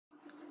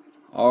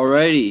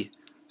Alrighty,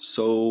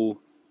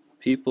 so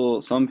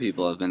some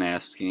people have been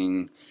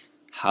asking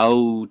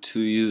how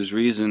to use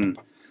Reason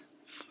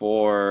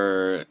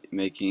for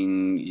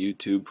making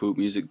YouTube poop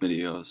music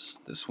videos.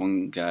 This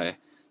one guy,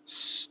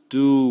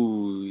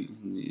 Stu,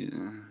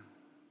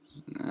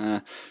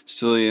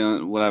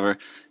 whatever.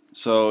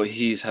 So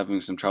he's having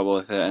some trouble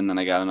with it, and then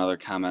I got another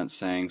comment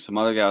saying some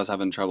other guy was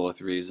having trouble with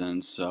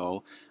Reason,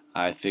 so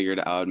I figured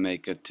I would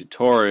make a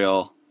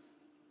tutorial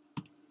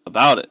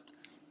about it.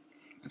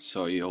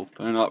 So you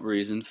open up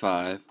Reason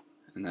 5,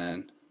 and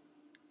then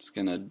it's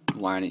gonna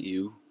whine at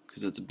you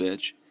because it's a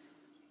bitch.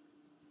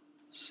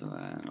 So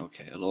then,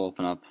 okay, it'll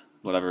open up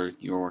whatever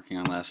you were working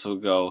on last. So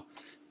go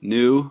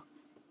new,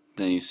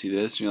 then you see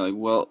this, and you're like,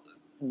 well,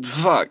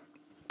 fuck,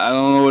 I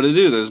don't know what to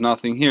do. There's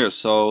nothing here.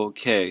 So,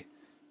 okay,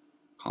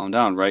 calm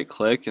down. Right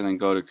click, and then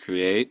go to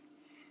create,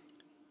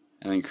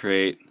 and then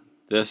create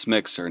this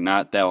mixer,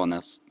 not that one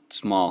that's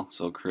small.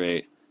 So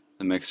create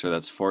the mixer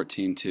that's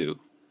 14.2.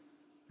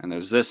 And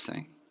there's this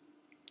thing.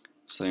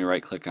 So you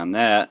right click on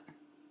that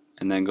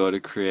and then go to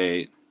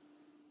create,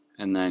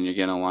 and then you're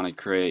going to want to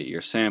create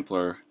your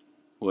sampler,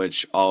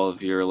 which all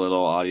of your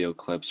little audio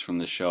clips from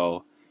the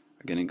show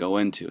are going to go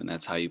into, and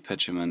that's how you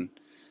pitch them and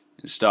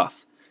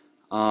stuff.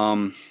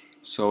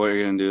 So what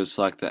you're going to do is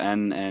select the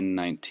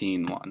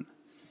NN19 one,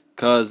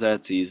 because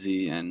that's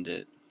easy and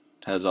it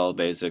has all the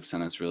basics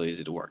and it's really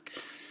easy to work.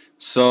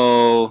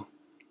 So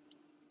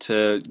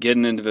to get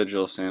an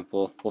individual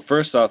sample, well,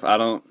 first off,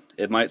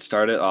 it might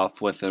start it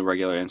off with a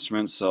regular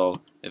instrument, so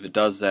if it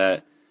does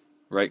that,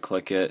 right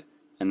click it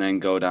and then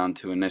go down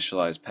to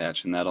initialize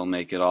patch, and that'll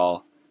make it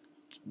all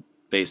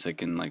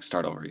basic and like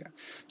start over again.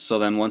 So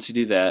then once you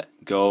do that,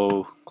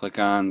 go click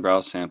on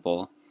browse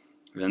sample.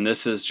 Then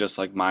this is just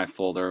like my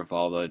folder of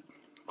all the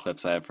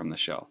clips I have from the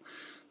show.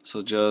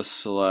 So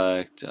just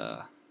select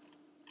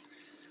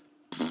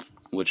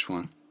which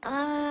one?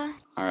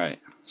 Alright,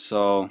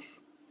 so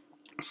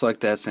select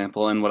that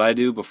sample, and what I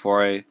do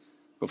before I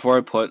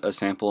put a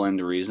sample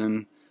into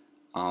Reason,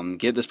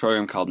 get this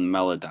program called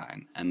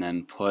Melodyne, and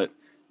then put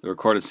the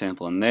recorded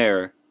sample in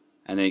there,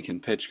 and then you can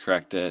pitch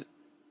correct it,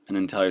 and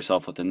then tell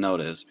yourself what the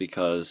note is,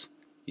 because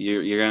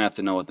you're gonna have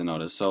to know what the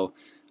note is. So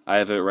I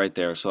have it right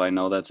there, so I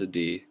know that's a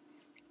D,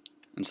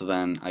 and so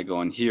then I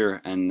go in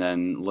here and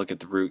then look at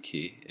the root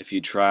key. If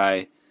you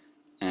try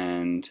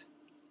and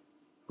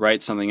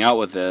write something out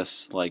with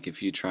this, like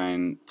if you try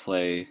and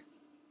play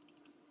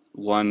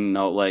one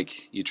note,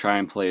 like you try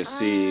and play a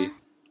C,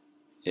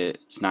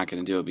 it's not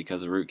going to do it because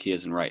the root key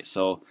isn't right.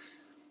 So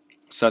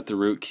set the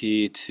root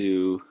key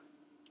to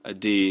a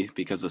D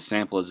because the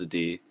sample is a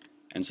D,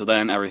 and so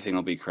then everything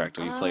will be correct.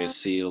 When you play a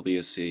C, it'll be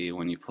a C.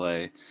 When you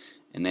play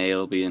an A,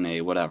 it'll be an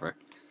A, whatever.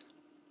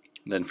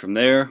 Then from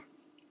there,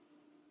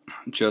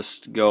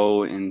 just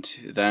go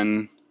into,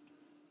 then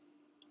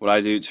what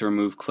I do to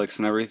remove clicks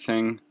and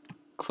everything,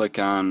 click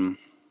on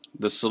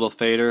this little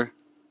fader,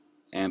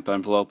 amp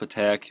envelope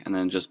attack, and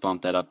then just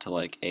bump that up to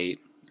like 8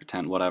 or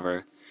 10,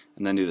 whatever,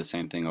 and then do the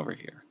same thing over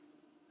here.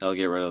 That'll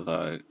get rid of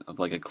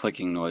like a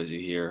clicking noise you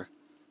hear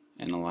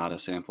in a lot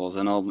of samples,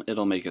 and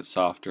it'll make it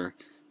softer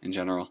in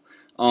general.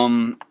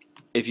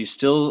 If you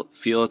still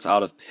feel it's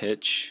out of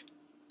pitch,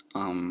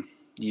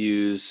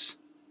 use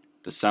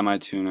the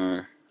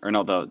semi-tuner, or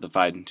no, the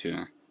fine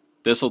tuner.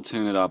 This will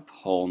tune it up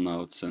whole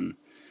notes, and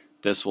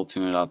this will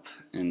tune it up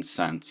in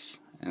cents,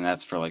 and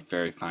that's for like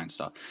very fine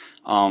stuff.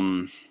 I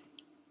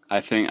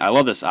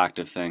love this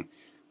octave thing.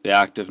 The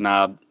octave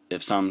knob,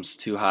 if something's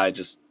too high,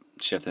 just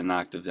shift an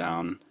octave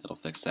down. It'll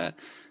fix that.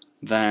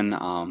 Then,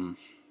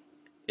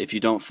 if you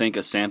don't think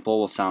a sample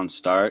will sound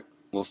start,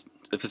 well,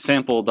 if a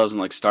sample doesn't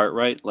like start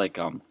right, like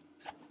a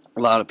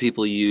lot of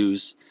people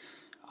use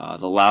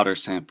the louder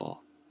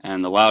sample,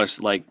 and the louder,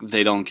 like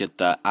they don't get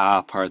the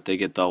ah part, they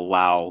get the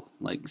low,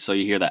 like so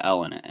you hear the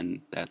L in it,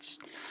 and that's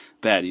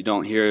bad. You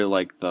don't hear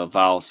like the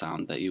vowel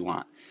sound that you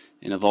want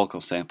in a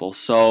vocal sample.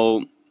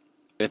 So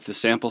if the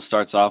sample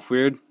starts off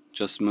weird,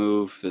 just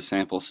move the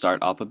sample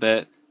start up a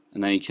bit,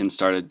 and then you can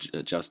start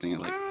adjusting it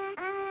like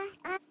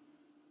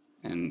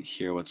and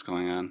hear what's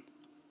going on.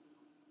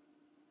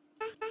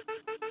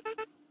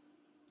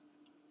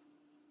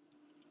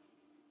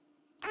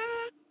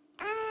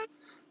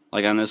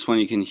 Like on this one,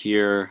 you can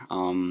hear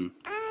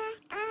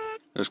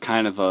there's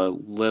kind of a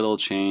little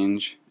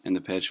change in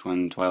the pitch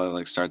when Twilight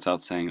like starts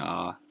out saying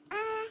ah.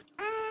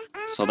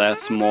 So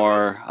that's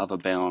more of a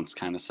balanced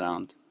kind of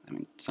sound. I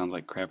mean, it sounds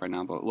like crap right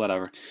now, but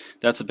whatever.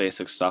 That's the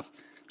basic stuff.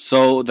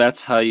 So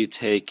that's how you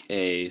take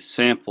a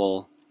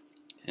sample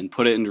and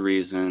put it into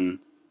Reason,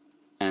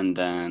 and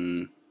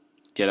then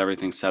get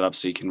everything set up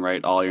so you can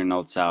write all your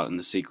notes out in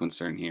the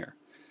sequencer in here.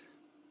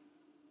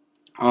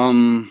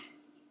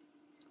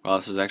 Well,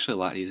 this is actually a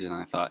lot easier than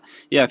I thought.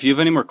 Yeah, if you have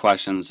any more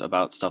questions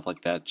about stuff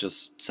like that,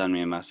 just send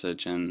me a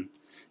message, and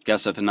I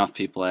guess if enough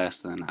people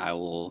ask, then I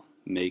will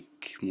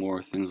make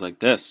more things like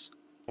this.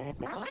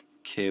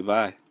 Okay,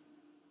 bye.